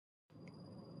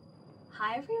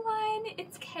Hi everyone,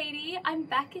 it's Katie. I'm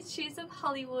back at Shoes of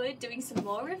Hollywood doing some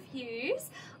more reviews.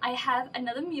 I have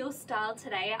another mule style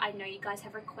today. I know you guys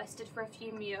have requested for a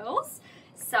few mules.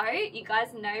 So you guys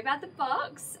know about the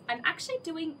box. I'm actually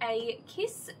doing a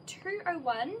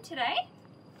KISS-201 today.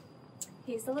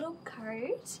 Here's the little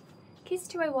code.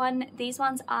 KISS-201, these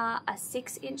ones are a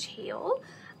 6-inch heel.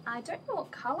 I don't know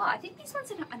what colour. I think these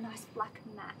ones are a nice black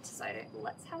matte. So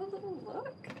let's have a little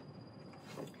look.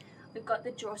 We've got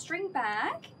the drawstring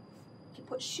bag. You can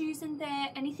put shoes in there,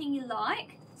 anything you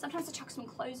like. Sometimes I chuck some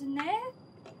clothes in there.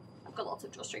 I've got lots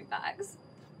of drawstring bags.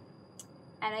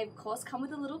 And they of course come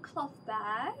with a little cloth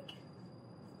bag.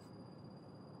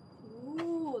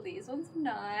 Ooh, these ones are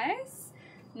nice.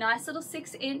 Nice little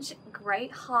 6-inch,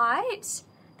 great height.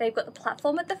 They've got the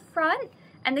platform at the front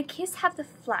and the Kiss have the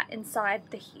flat inside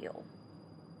the heel.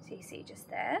 So you see just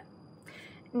there.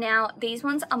 Now these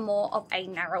ones are more of a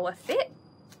narrower fit.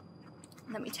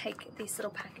 Let me take this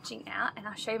little packaging out and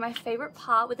I'll show you my favorite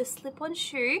part with a slip-on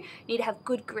shoe. You need to have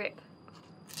good grip.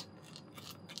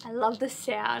 I love the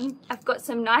sound. I've got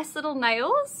some nice little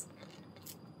nails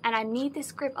and I need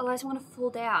this grip, otherwise I want to fall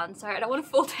down. So I don't want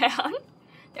to fall down.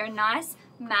 They're a nice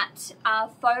matte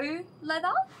faux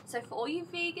leather. So for all you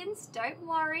vegans, don't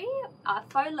worry.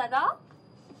 Faux leather,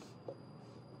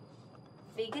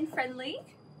 vegan friendly.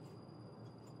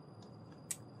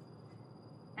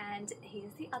 And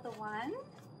here's the other one.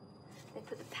 They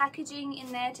put the packaging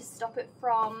in there to stop it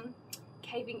from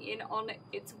caving in on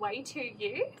its way to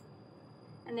you.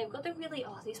 And they've got the really,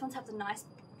 oh, these ones have the nice,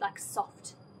 like,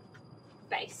 soft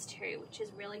base too, which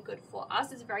is really good for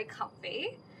us. It's very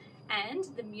comfy. And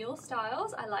the mule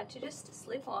styles, I like to just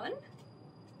slip on.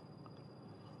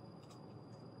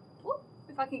 Whoop,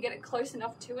 if I can get it close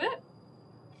enough to it.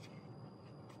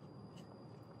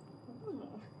 Ooh.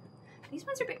 These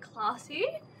ones are a bit classy.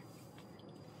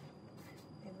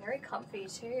 They're very comfy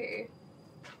too.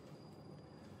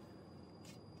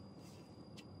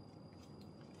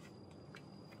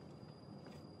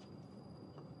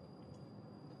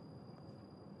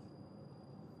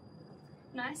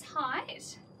 Nice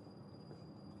height.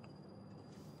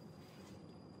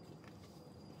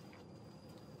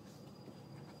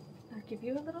 I'll give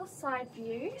you a little side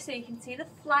view so you can see the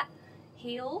flat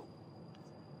heel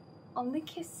on the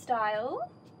Kiss style.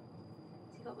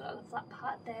 So you've got the other flat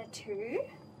part there too.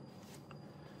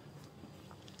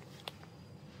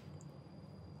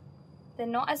 They're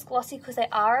not as glossy because they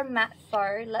are a matte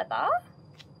faux leather.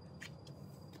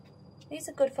 These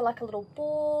are good for like a little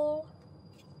ball,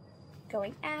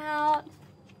 going out.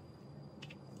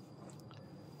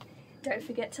 Don't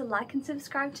forget to like and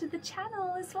subscribe to the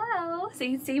channel as well so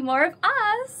you can see more of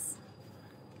us.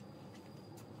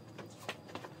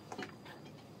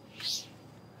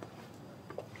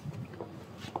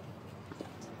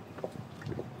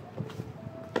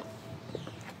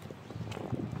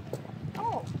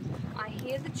 Oh, I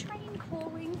hear the train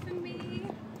calling for me.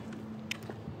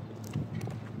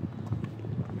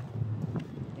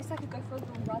 I guess I could go for a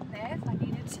little run there if I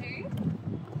needed to.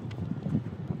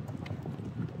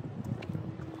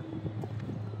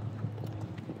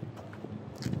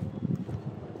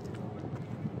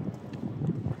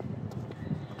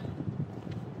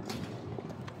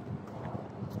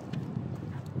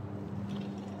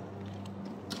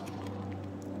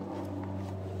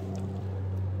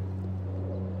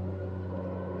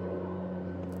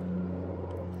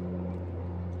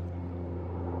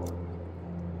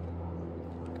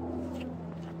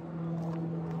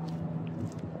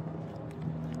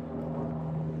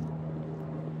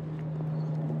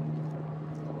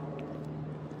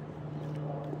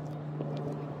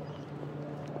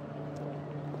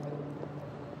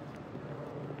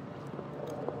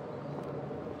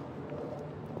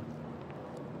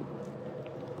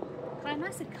 Kind of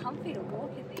nice and comfy to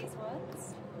walk in these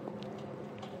ones.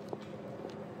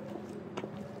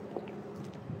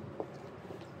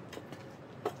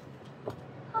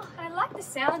 Oh, I like the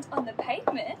sound on the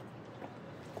pavement.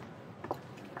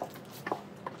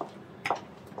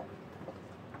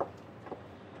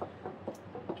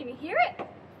 Can you hear it?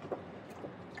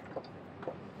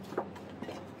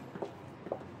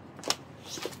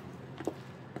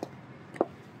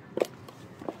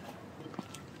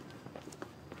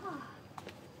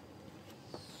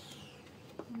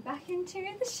 Back into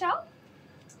the shop.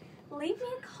 Leave me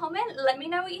a comment, let me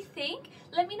know what you think.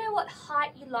 Let me know what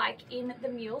height you like in the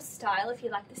mule style, if you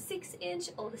like the 6-inch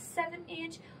or the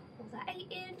 7-inch or the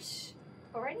 8-inch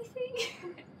or anything.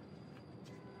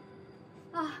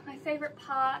 Ah, my favorite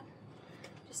part,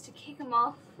 just to kick them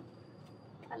off.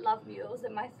 I love mules, they're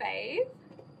my fave.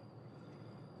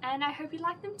 And I hope you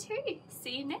like them too.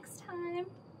 See you next time.